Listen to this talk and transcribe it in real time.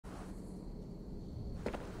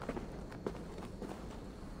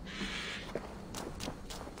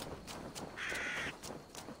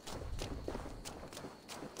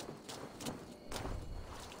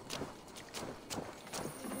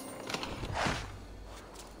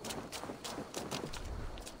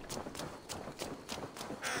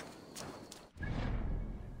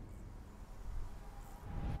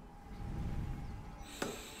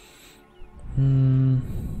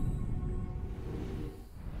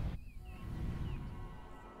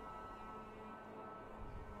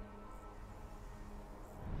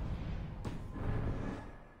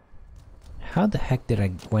How the heck did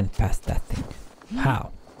I went past that thing?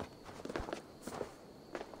 How?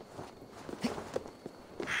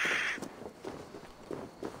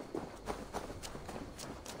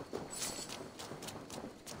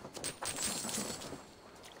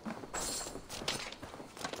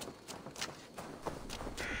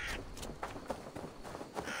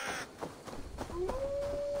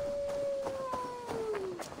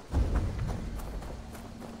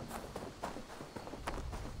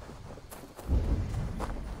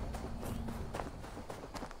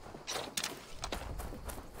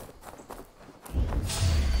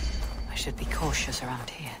 Should be cautious around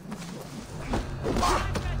here.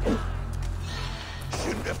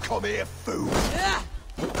 Shouldn't have come here, fool.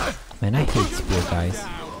 Man, I hate spear guys.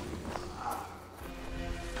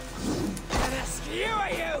 Gonna skewer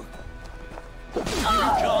you! You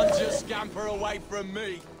can't just scamper away from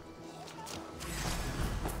me.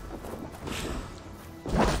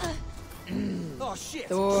 Oh shit!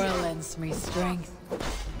 Thor lends me strength.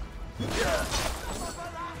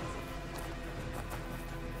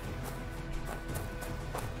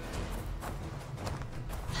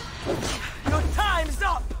 Your time's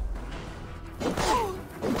up!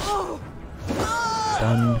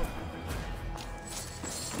 Done.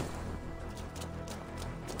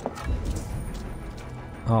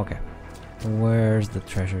 Okay. Where's the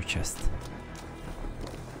treasure chest?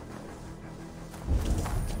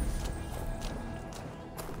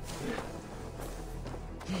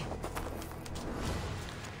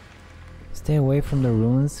 Stay away from the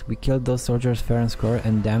ruins. We killed those soldiers fair and square,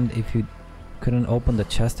 and damned if you couldn't open the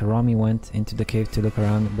chest. Rami went into the cave to look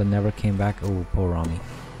around but never came back. Oh, poor Rami.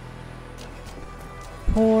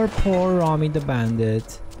 Poor Rami the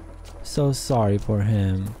bandit. So sorry for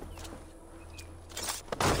him.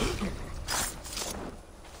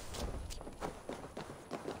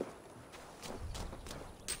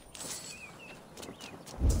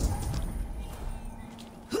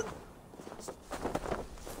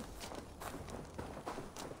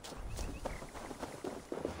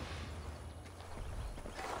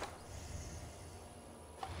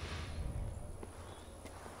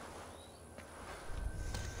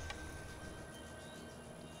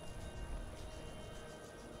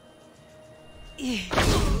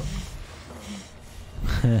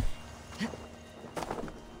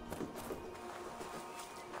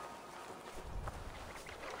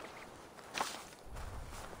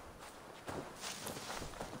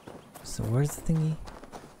 So where's the thingy?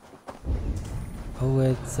 Oh,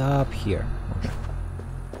 it's up here. Okay.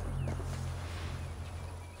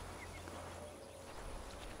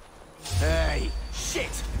 Hey,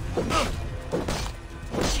 shit!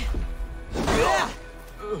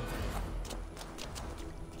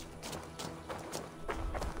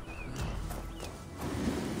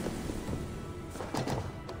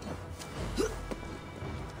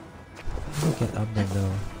 Get up there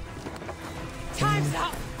though. Time's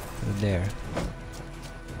up! There.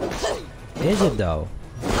 Is it though?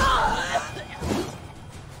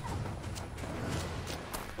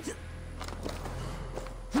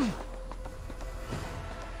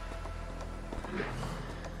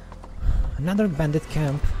 Another bandit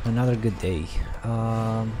camp, another good day.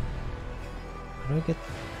 How do I get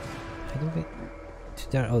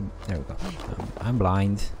to there? Oh, there we go. I'm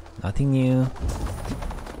blind. Nothing new.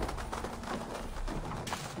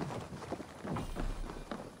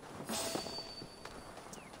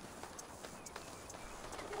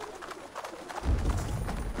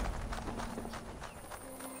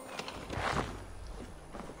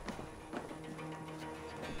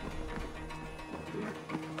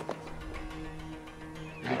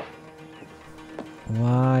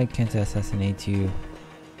 Why can't I assassinate you?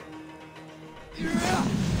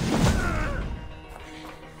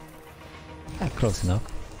 Close enough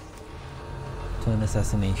to an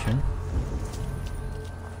assassination.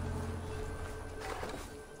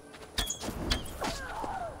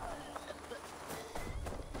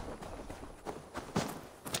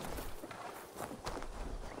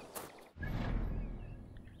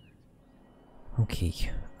 Okay,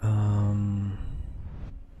 I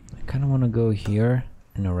kind of want to go here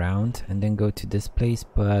and around and then go to this place,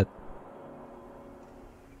 but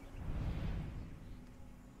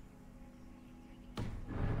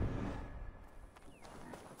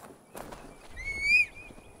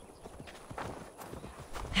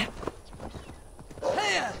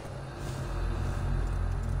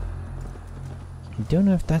I don't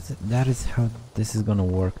know if that is how this is gonna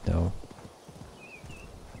work though.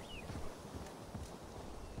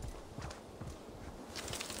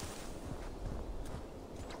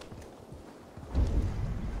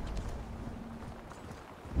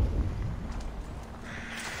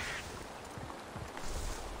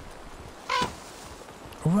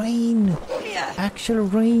 Rain! Actual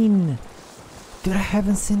rain! Dude, I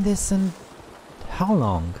haven't seen this in... how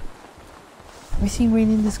long? Have I seen rain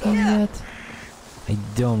in this game yet? I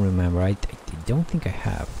don't remember. I don't think I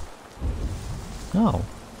have. No.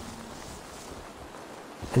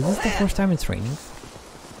 Is this the first time it's raining?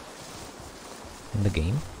 In the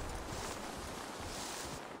game?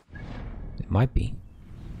 It might be.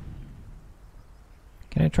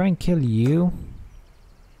 Can I try and kill you?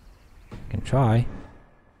 I can try.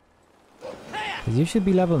 'Cause you should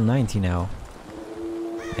be level 90 now.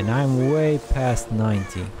 And I'm way past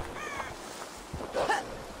 90.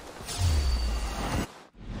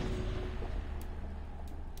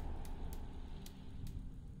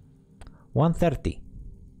 $130.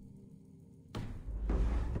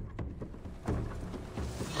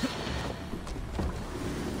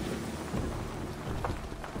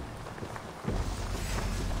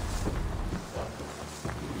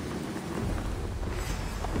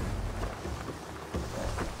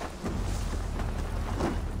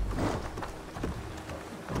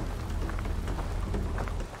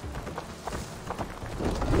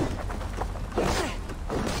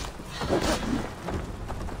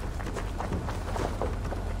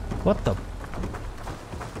 What the?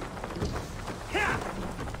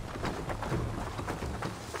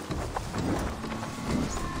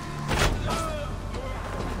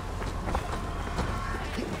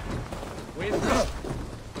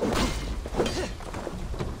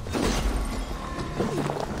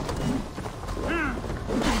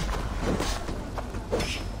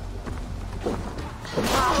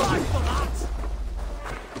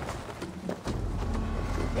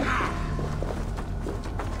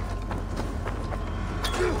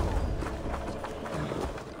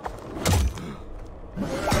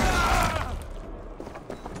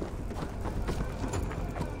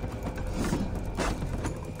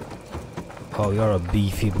 Oh, you're a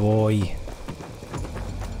beefy boy.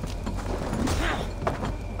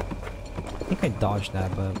 I think I dodged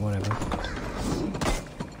that, but whatever.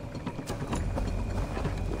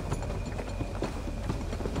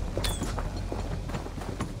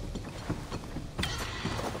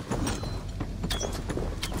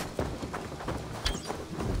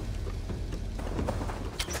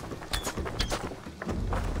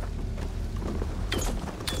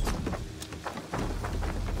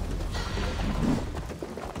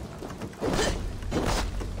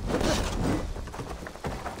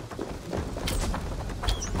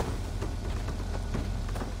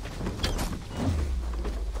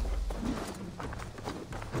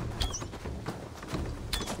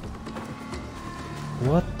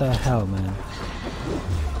 What the hell, man?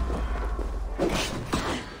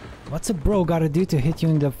 What's a bro gotta do to hit you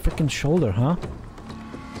in the freaking shoulder, huh?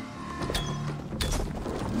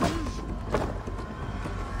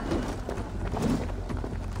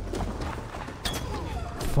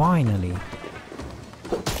 Finally.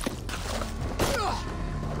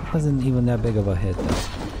 Wasn't even that big of a hit though.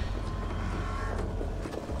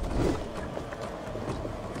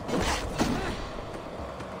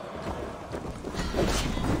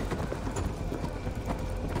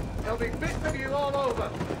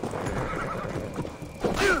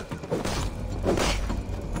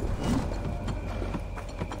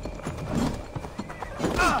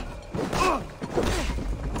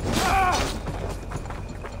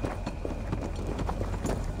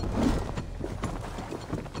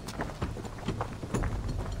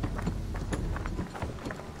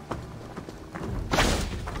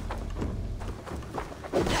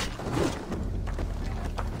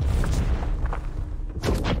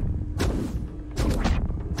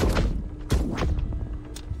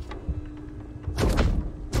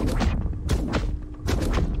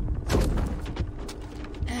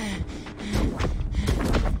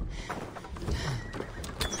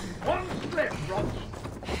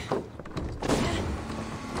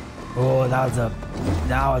 Oh,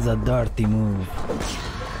 that was a dirty move.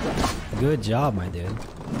 Good job, my dude.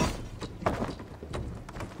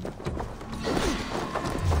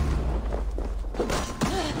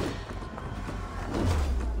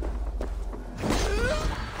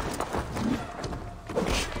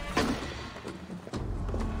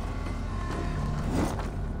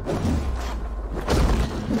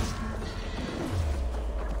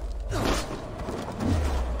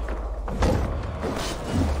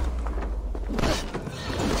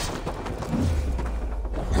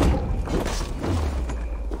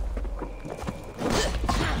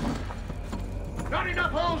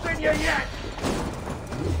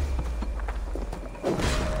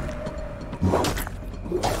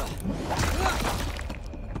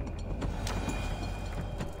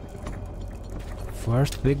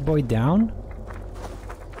 First big boy down?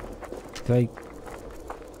 Do I...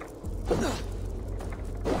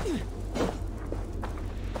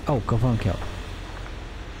 Oh, confirm kill.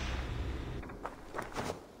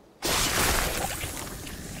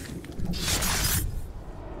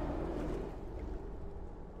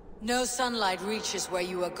 No sunlight reaches where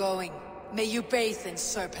you are going. May you bathe in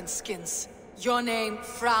serpent skins. Your name,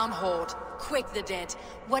 Frown-Hoard. Quick the dead.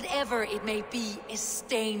 Whatever it may be is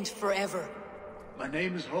stained forever. My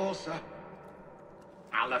name is Horsa.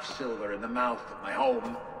 I left silver in the mouth of my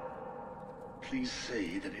home. Please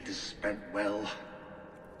say that it is spent well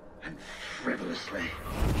and frivolously.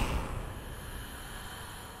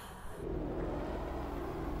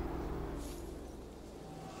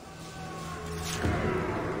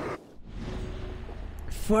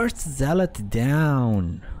 First zealot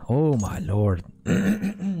down. Oh my lord.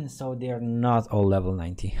 So they are not all level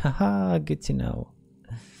 90. Haha, good to know.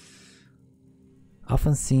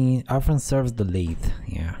 Often serves the lathe.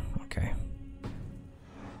 Yeah, okay.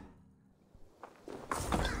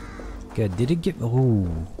 Good. Did it give... Oh,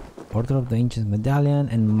 Order of the Ancient Medallion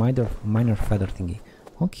and minor feather thingy.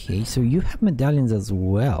 Okay, so you have medallions as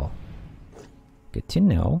well. Good to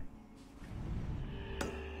know.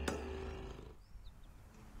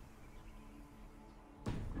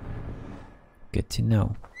 Good to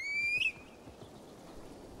know.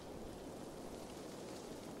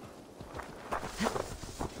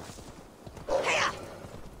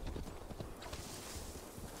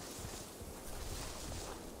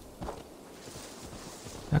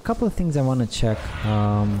 A couple of things I want to check.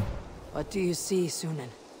 What do you see, Sunan?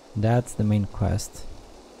 That's the main quest.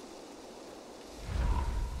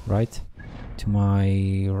 Right? To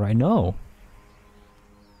my right. No.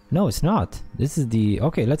 No, it's not. This is the...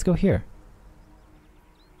 Okay, let's go here.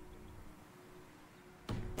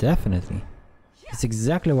 Definitely. It's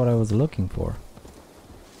exactly what I was looking for.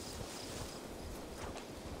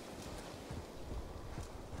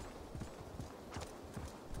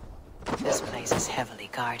 This place is heavily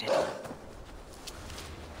guarded.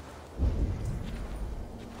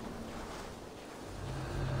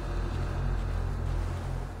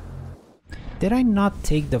 Did I not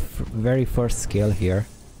take the very first skill here?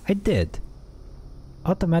 I did.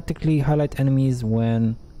 Automatically highlight enemies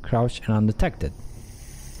when crouched and undetected.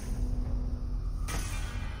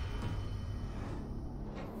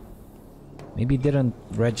 Maybe it didn't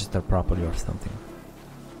register properly or something.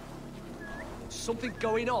 Something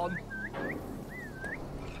going on?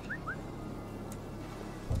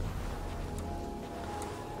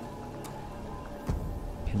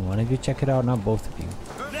 Can one of you check it out? Not both of you.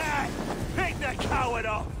 There! Pick the coward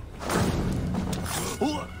off!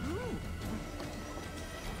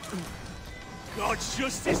 God's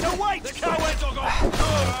justice awaits, coward!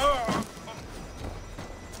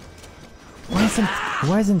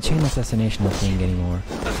 Why isn't chain assassination a thing anymore?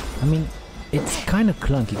 I mean, it's kind of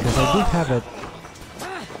clunky because I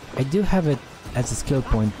do have it as a skill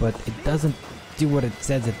point, but it doesn't do what it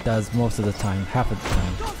says it does most of the time. Half of the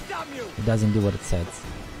time, it doesn't do what it says.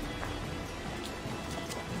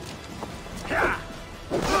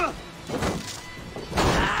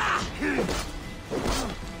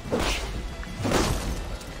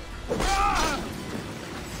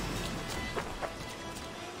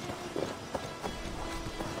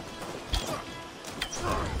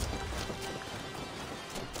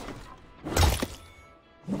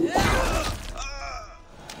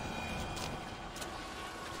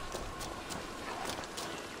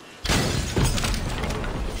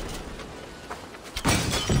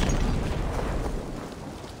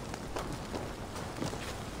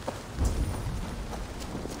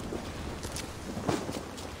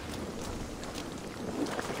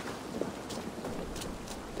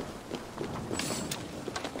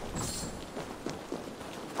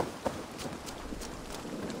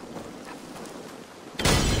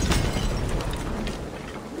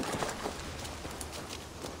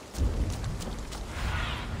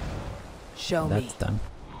 Show me. That's done.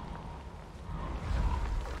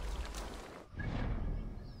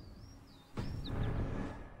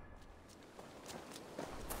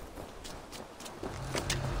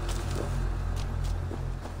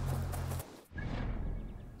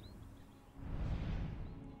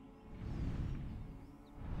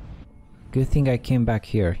 Good thing I came back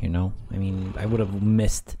here, you know? I mean, I would have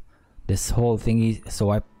missed this whole thingy, so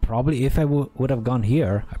I probably, if I would have gone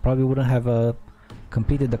here, I probably wouldn't have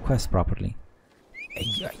completed the quest properly.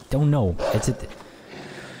 I don't know. Is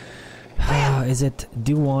it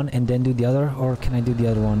do one and then do the other, or can I do the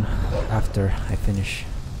other one after I finish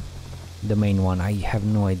the main one? I have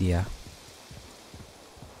no idea.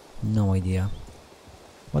 No idea.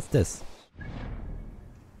 What's this?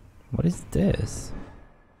 What is this?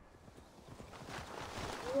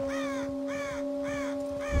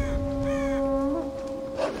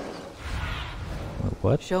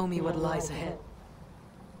 What? Show me what lies ahead.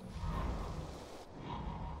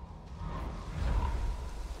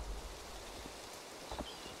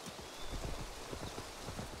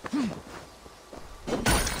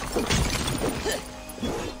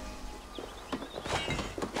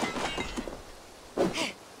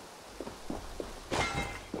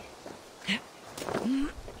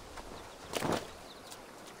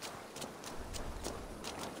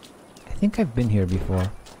 I think I've been here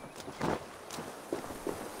before.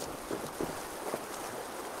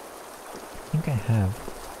 I think I have.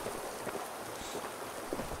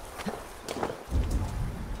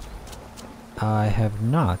 I have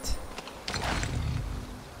not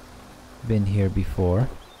been here before.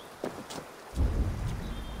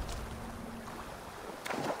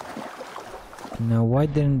 Now, why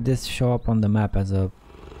didn't this show up on the map as a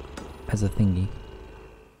thingy?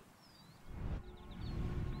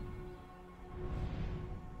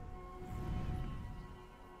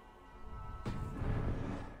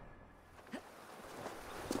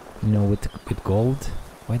 You know, with gold?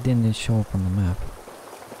 Why didn't it show up on the map?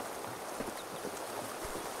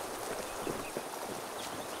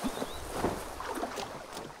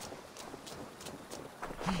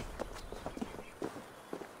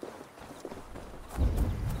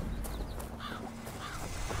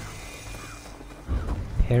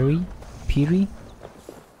 Perry? Peary?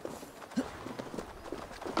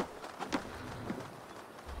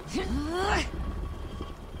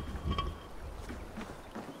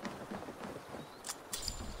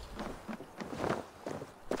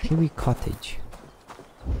 Peary Cottage.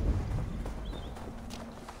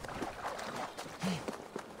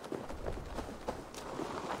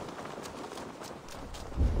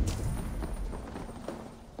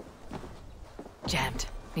 Jammed.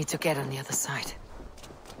 Need to get on the other side.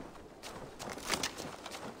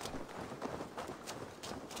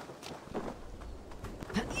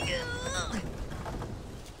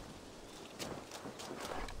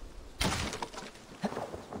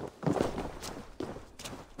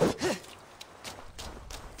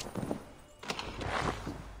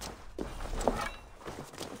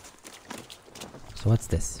 So what's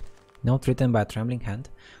this? Note written by a trembling hand.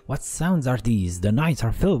 What sounds are these? The nights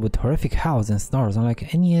are filled with horrific howls and snores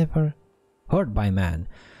unlike any ever heard by man.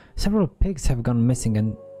 Several pigs have gone missing,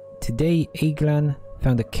 and today Eiglan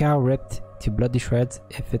found a cow ripped to bloody shreds.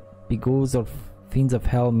 If it be ghouls or fiends of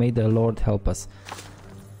hell, may the Lord help us.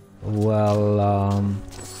 Well,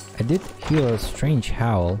 I did hear a strange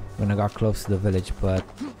howl when I got close to the village, but...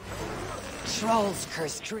 Trolls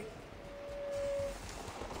cursed tree.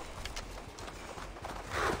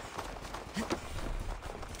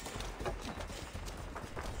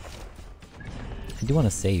 I do want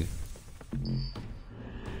to save.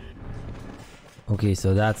 Okay,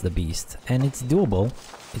 so that's the beast. And it's doable.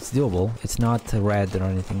 It's doable. It's not red or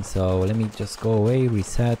anything. So let me just go away,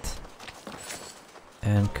 reset.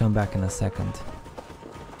 And come back in a second.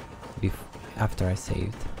 After I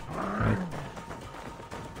saved. Right?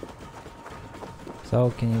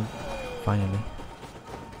 So can you finally...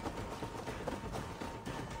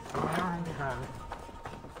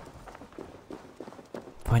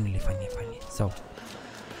 Finally. So...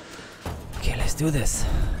 Okay, let's do this.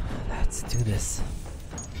 Let's do this.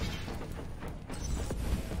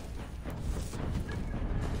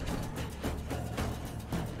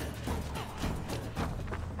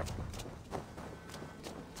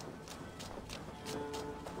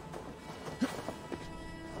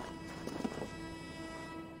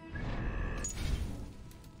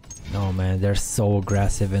 Oh man, they're so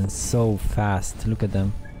aggressive and so fast. Look at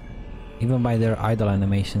them. Even by their idle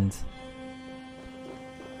animations.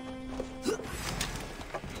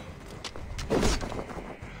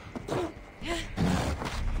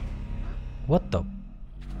 What the?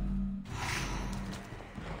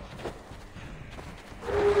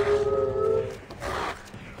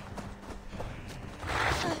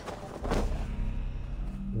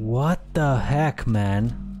 What the heck,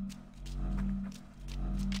 man?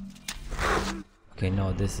 Okay,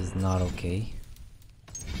 no, this is not okay.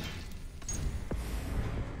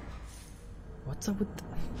 What's up with...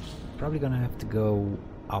 Probably gonna have to go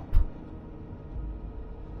up.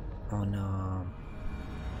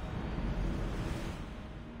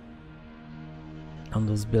 On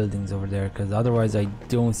those buildings over there, because otherwise I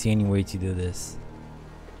don't see any way to do this.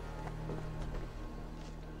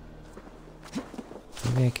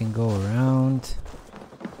 Maybe I can go around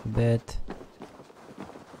a bit.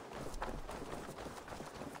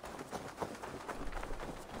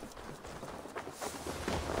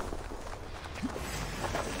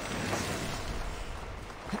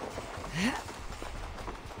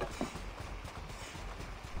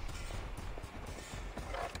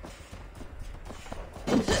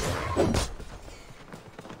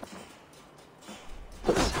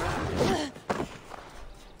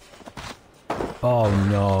 Oh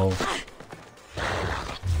no.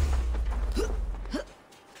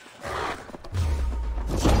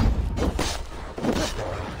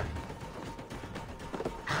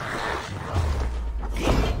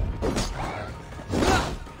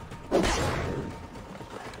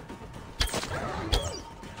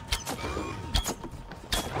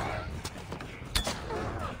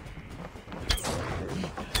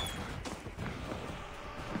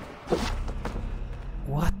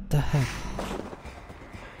 What the heck?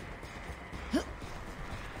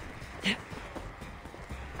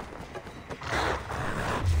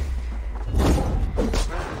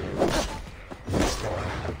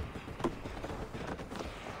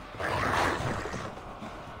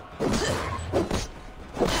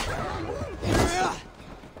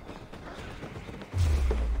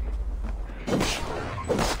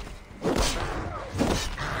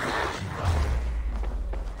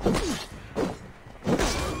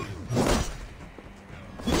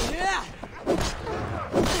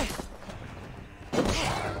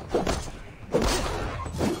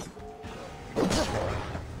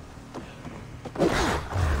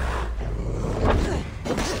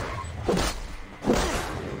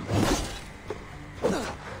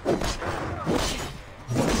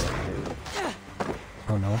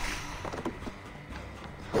 Oh no.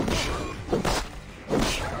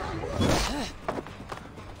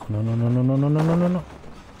 Oh, no, no, no, no, no, no, no, no, no, no.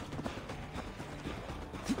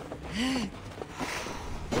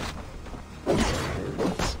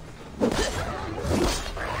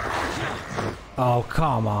 Oh,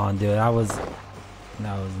 come on, dude. That was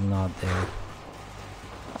not there.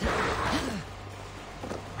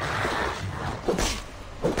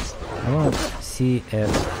 I want to see if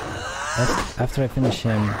after I finish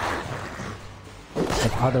him,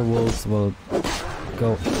 if other wolves will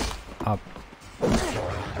go up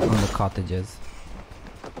on the cottages.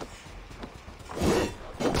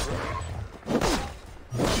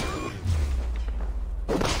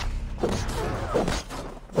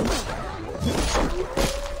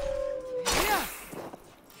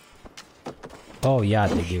 Oh yeah,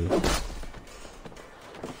 they do.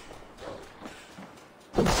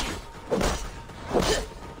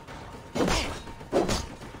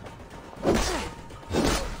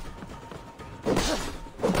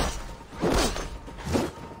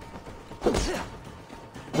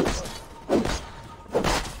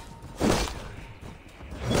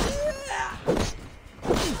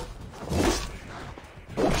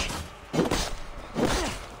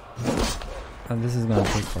 And this is gonna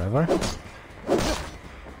take forever.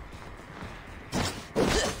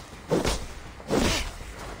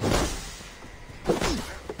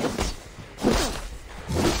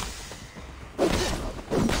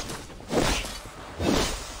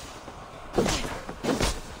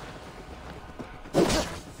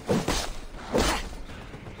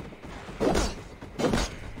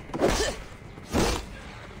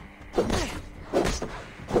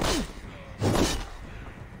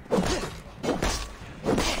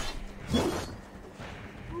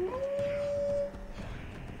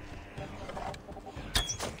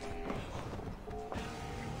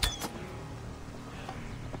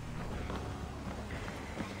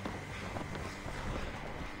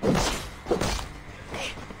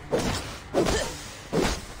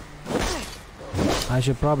 I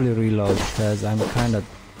should probably reload because I'm kind of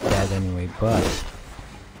dead anyway, but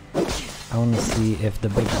I want to see if the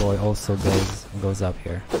big boy also goes up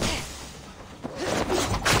here.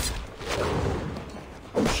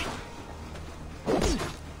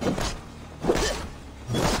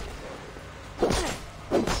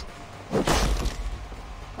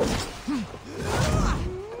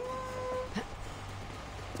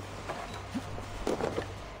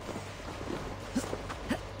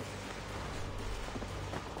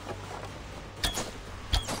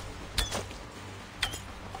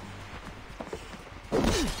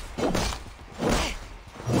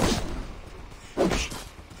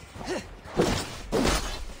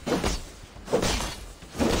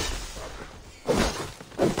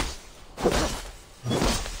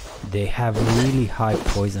 They have really high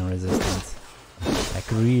poison resistance, like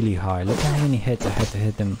really high. Look how many hits I had to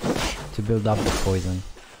hit them to build up the poison.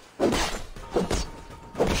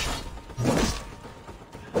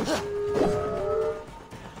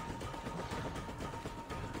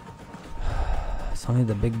 It's only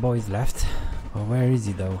the big boys left. Well, where is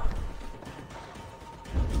he though?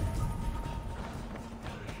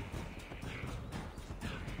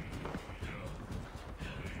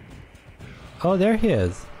 Oh, there he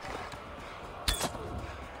is.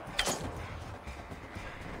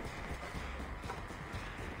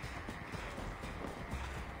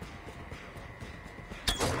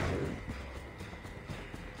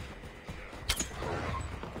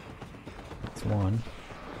 one.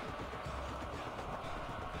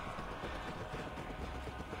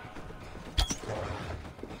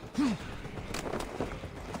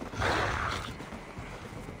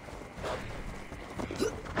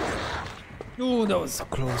 Oh, that was so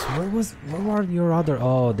close. Where were your other?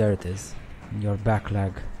 Oh, there it is. Your back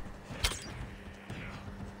leg.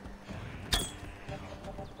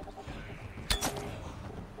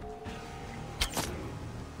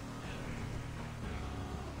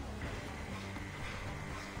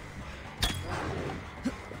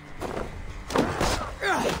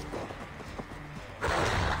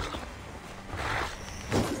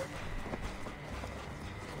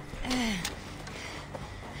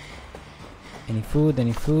 Any food?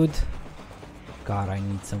 Any food? God, I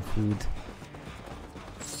need some food.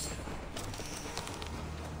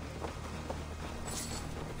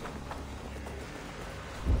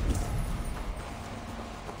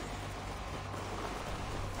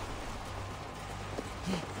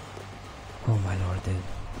 Oh my lord, dude.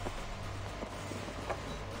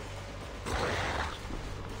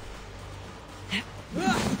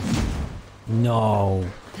 No.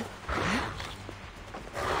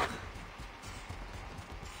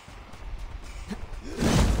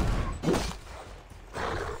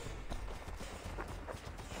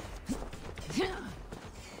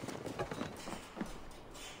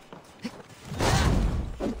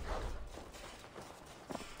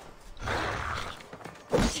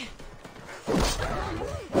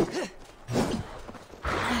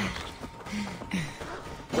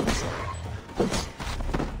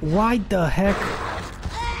 Why the heck?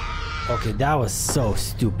 Okay, that was so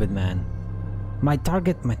stupid, man. My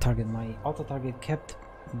auto target kept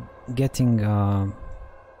getting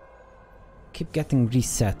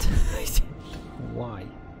reset. Why?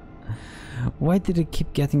 Why did it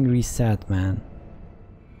keep getting reset, man?